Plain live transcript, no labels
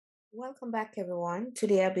Welcome back, everyone.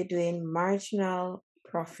 Today I'll be doing marginal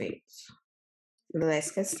profit.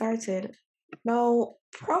 Let's get started. Now,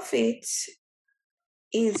 profit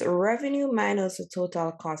is revenue minus the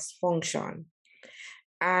total cost function.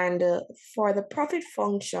 And for the profit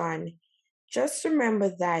function, just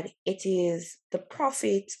remember that it is the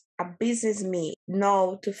profit a business made.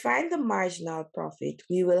 Now, to find the marginal profit,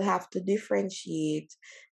 we will have to differentiate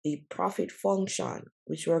the profit function,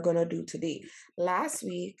 which we're going to do today. Last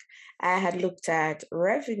week, I had looked at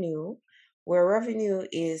revenue, where revenue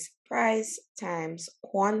is price times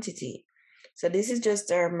quantity. So this is just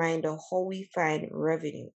a reminder how we find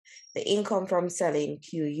revenue, the income from selling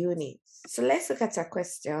Q units. So let's look at a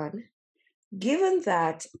question. Given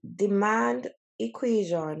that demand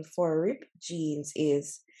equation for ripped jeans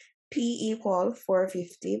is P equal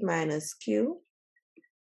 450 minus Q,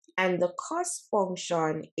 and the cost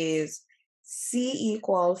function is C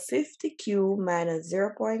equal 50Q minus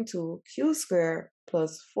 0.2 Q square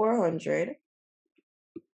plus 400,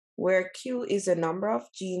 where Q is the number of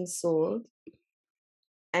jeans sold,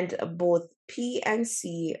 and both P and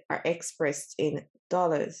C are expressed in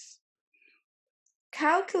dollars.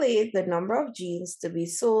 Calculate the number of jeans to be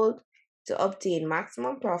sold to obtain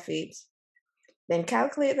maximum profit. Then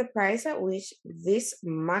calculate the price at which this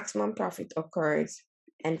maximum profit occurs.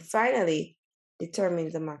 And finally,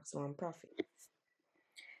 determine the maximum profit.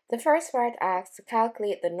 The first part asks to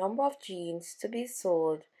calculate the number of jeans to be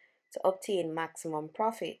sold to obtain maximum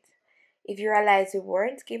profit. If you realize we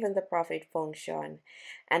weren't given the profit function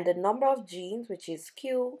and the number of jeans, which is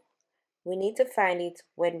Q, we need to find it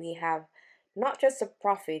when we have not just a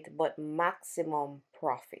profit but maximum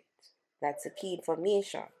profit. That's the key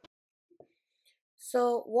information.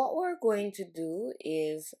 So what we're going to do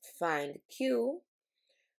is find Q.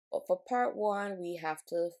 But for part one, we have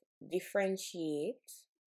to differentiate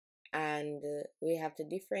and we have to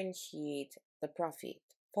differentiate the profit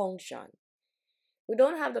function. We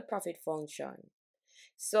don't have the profit function.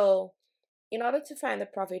 So in order to find the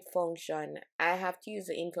profit function, I have to use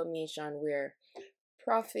the information where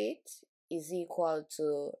profit is equal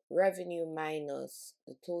to revenue minus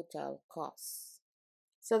the total cost.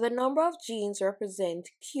 So the number of jeans represent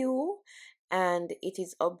Q, and it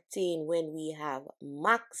is obtained when we have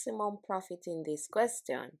maximum profit in this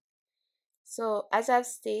question. So as I've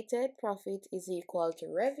stated, profit is equal to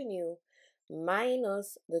revenue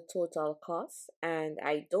minus the total cost, and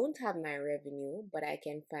I don't have my revenue, but I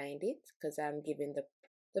can find it because I'm given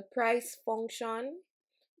the price function,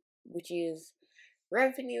 which is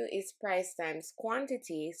revenue is price times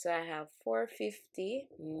quantity. So I have 450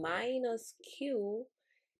 minus Q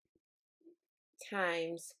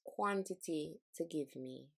times quantity to give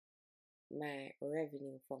me my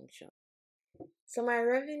revenue function. So my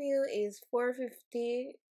revenue is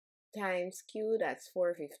 450 times Q, that's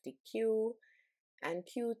 450Q, and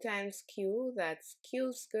Q times Q, that's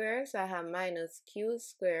Q square, so I have minus Q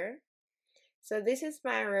square. So this is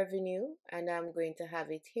my revenue, and I'm going to have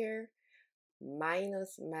it here,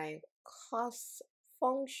 minus my cost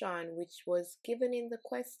function, which was given in the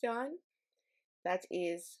question, that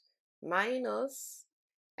is minus,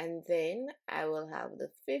 and then I will have the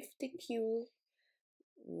 50Q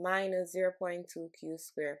minus 0.2Q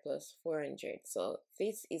squared plus 400. So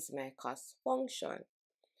this is my cost function.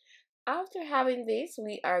 After having this,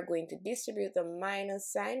 we are going to distribute the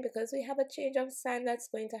minus sign because we have a change of sign that's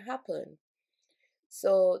going to happen.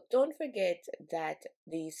 So don't forget that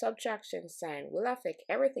the subtraction sign will affect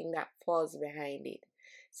everything that falls behind it.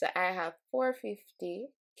 So I have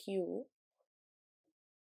 450Q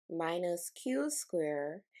minus Q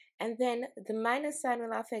squared, and then the minus sign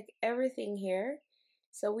will affect everything here.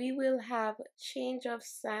 So we will have change of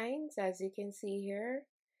signs, as you can see here.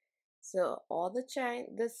 So all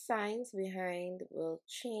the signs behind will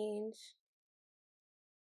change.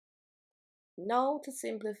 Now to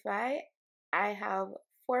simplify, I have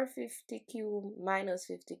 450Q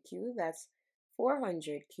minus 50Q, that's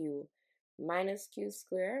 400Q minus Q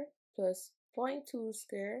squared plus 0.2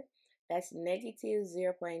 squared, that's negative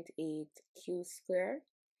 0.8 Q squared,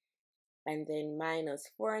 and then minus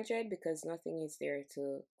 400 because nothing is there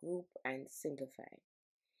to group and simplify.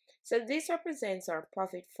 So this represents our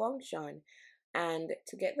profit function, and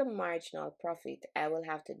to get the marginal profit, I will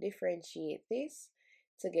have to differentiate this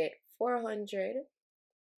to get 400,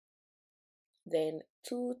 then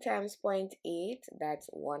 2 times 0.8, that's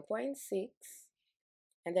 1.6,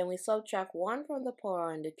 and then we subtract 1 from the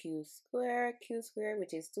power on the Q square,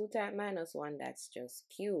 which is 2 times minus 1, that's just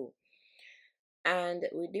Q. And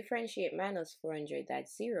we differentiate minus 400,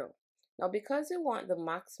 that's 0. Now because we want the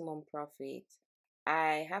maximum profit,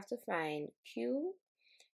 I have to find Q,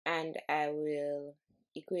 and I will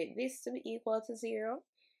equate this to be equal to 0.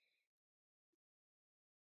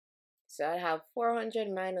 So I have 400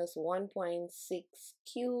 minus 1.6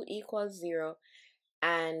 q equals 0.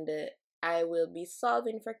 And I will be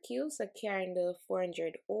solving for q, so carrying the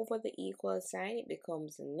 400 over the equal sign, it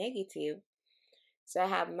becomes negative. So I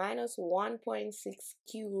have minus 1.6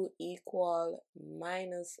 q equal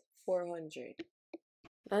minus 400.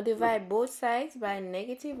 Now divide both sides by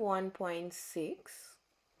negative 1.6.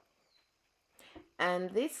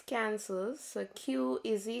 And this cancels, so q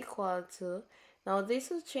is equal to, now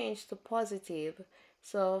this will change to positive,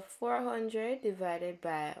 so 400 divided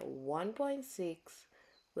by 1.6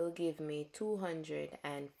 will give me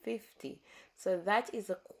 250. So that is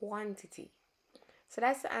a quantity. So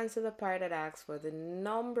that's to answer the part that asks for the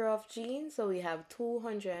number of genes. So we have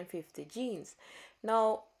 250 genes.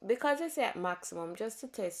 Now, because it's at maximum, just to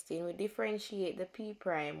testing, we differentiate the p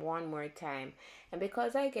prime one more time. And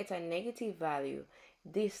because I get a negative value,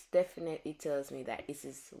 this definitely tells me that this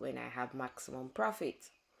is when I have maximum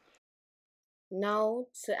profit. Now,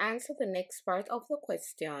 to answer the next part of the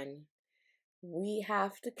question, we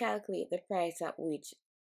have to calculate the price at which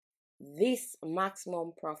this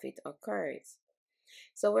maximum profit occurs.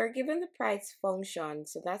 So we're given the price function,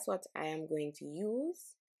 so that's what I am going to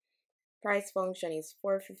use. Price function is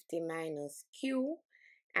 450 minus q,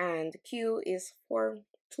 and q is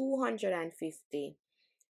 250.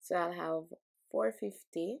 So I'll have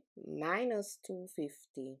 450 minus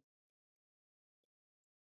 250.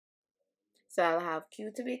 So I'll have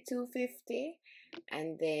q to be 250,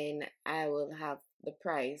 and then I will have the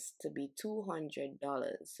price to be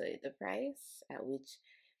 $200. So the price at which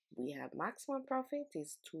we have maximum profit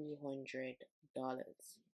is $200.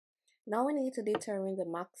 Now we need to determine the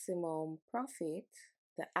maximum profit,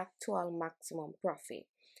 the actual maximum profit.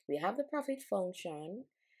 We have the profit function,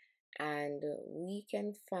 and we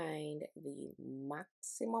can find the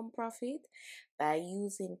maximum profit by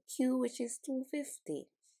using q, which is 250.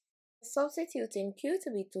 Substituting q to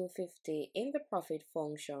be 250 in the profit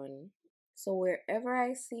function, so wherever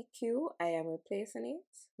I see q, I am replacing it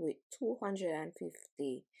with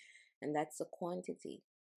 250, and that's the quantity.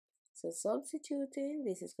 So substituting,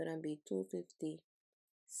 this is going to be 250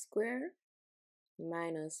 square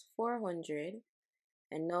minus 400,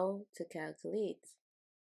 and now to calculate.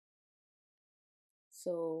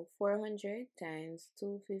 So 400 times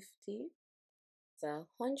 250 is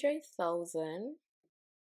 100,000,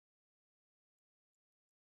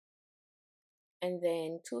 and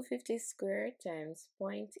then 250 squared times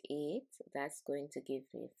 0.8, that's going to give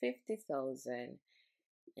me 50,000,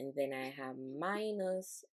 and then I have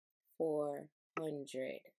minus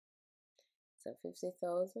 400. So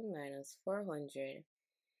 50,000 minus 400.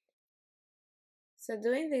 So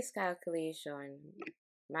doing this calculation,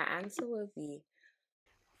 my answer will be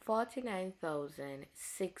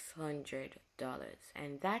 $49,600,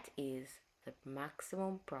 and that is the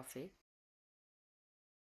maximum profit.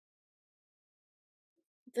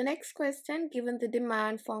 The next question, given the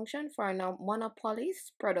demand function for a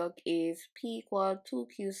monopolist product is P equal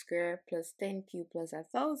 2Q squared plus 10Q plus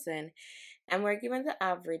 1,000, and we're given the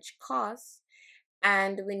average cost,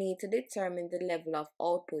 and we need to determine the level of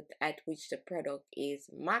output at which the product is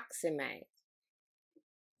maximized.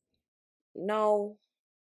 Now,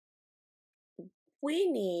 we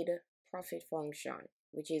need profit function,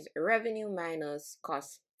 which is revenue minus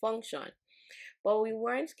cost function. But we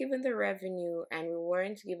weren't given the revenue and we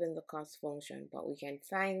weren't given the cost function, but we can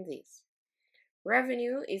find this.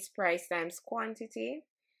 Revenue is price times quantity.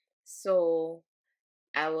 So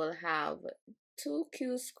I will have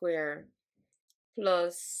 2Q squared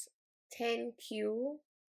plus 10Q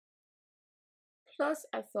plus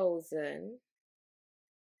 1,000,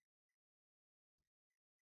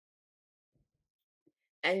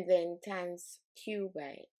 and then times Q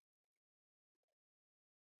by.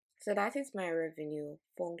 So that is my revenue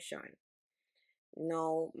function.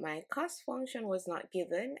 Now, my cost function was not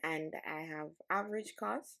given, and I have average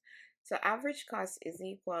cost. So average cost is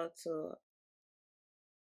equal to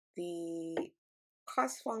the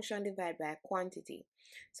cost function divided by quantity.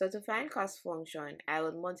 So to find cost function, I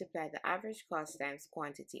will multiply the average cost times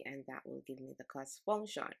quantity, and that will give me the cost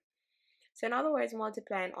function. So in other words,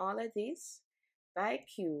 multiplying all of this by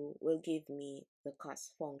Q will give me the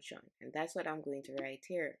cost function, and that's what I'm going to write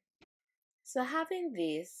here. So having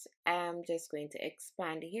this, I'm just going to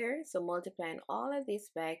expand here. So multiplying all of this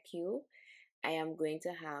by Q, I am going to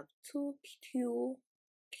have 2Q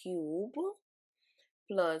cube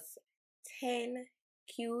plus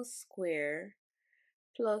 10Q squared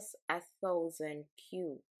plus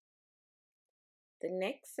 1,000Q. The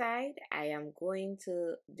next side, I am going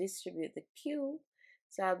to distribute the Q.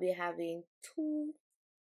 So I'll be having 2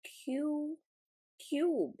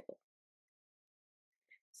 cube.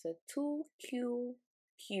 So 2q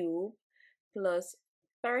cube plus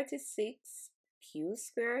 36q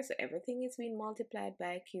squared. So everything is being multiplied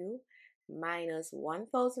by q minus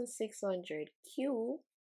 1600q.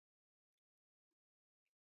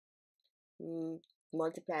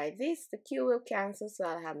 Multiply this, the q will cancel, so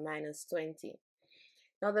I'll have minus 20.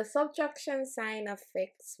 Now the subtraction sign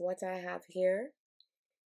affects what I have here.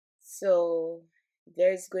 So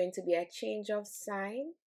there's going to be a change of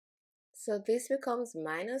sign. So this becomes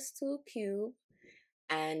minus 2 cubed,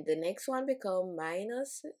 and the next one becomes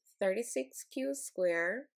minus 36q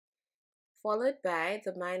squared, followed by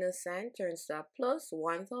the minus sign turns to a plus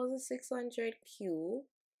 1600q,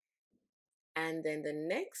 and then the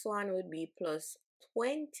next one would be plus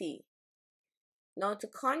 20. Now to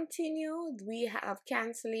continue, we have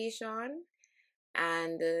cancellation,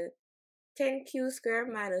 and 10q squared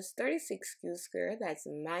minus 36q squared, that's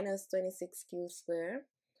minus 26q squared,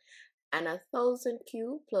 and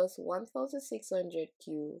 1000q plus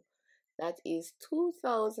 1600q, that is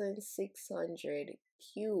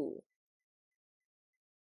 2600q.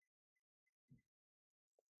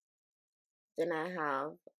 Then I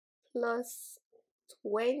have plus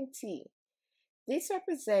 20. This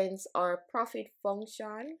represents our profit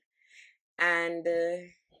function, and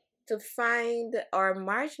to find our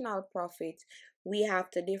marginal profit, we have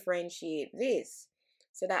to differentiate this.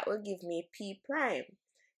 So that will give me P prime.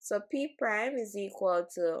 So P prime is equal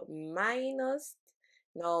to minus,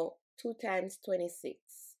 now 2 times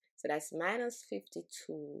 26. So that's minus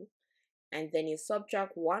 52. And then you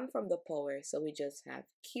subtract 1 from the power. So we just have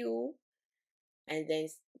Q. And then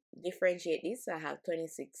differentiate this. So I have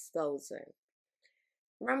 26,000.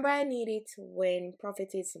 Remember, I need it when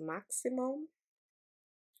profit is maximum.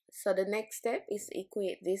 So the next step is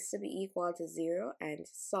equate this to be equal to 0 and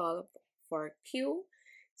solve for Q.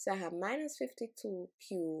 So I have minus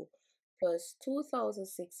 52Q plus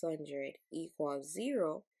 2,600 equals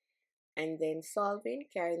 0. And then solving,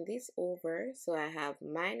 carrying this over. So I have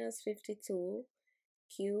minus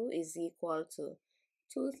 52Q is equal to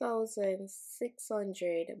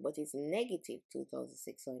 2,600, but it's negative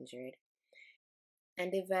 2,600.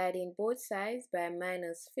 And dividing both sides by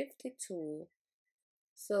minus 52.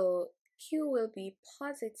 So Q will be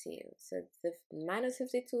positive. So the minus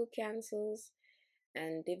 52 cancels,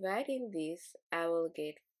 and dividing this, I will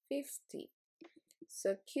get 50.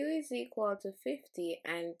 So Q is equal to 50,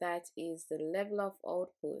 and that is the level of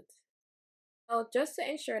output. Now, just to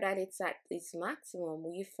ensure that it's at its maximum,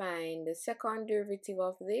 we find the second derivative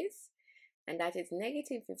of this, and that is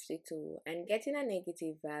negative 52. And getting a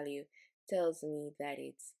negative value tells me that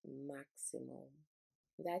it's maximum.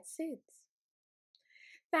 That's it.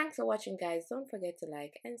 Thanks for watching, guys. Don't forget to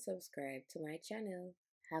like and subscribe to my channel.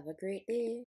 Have a great day.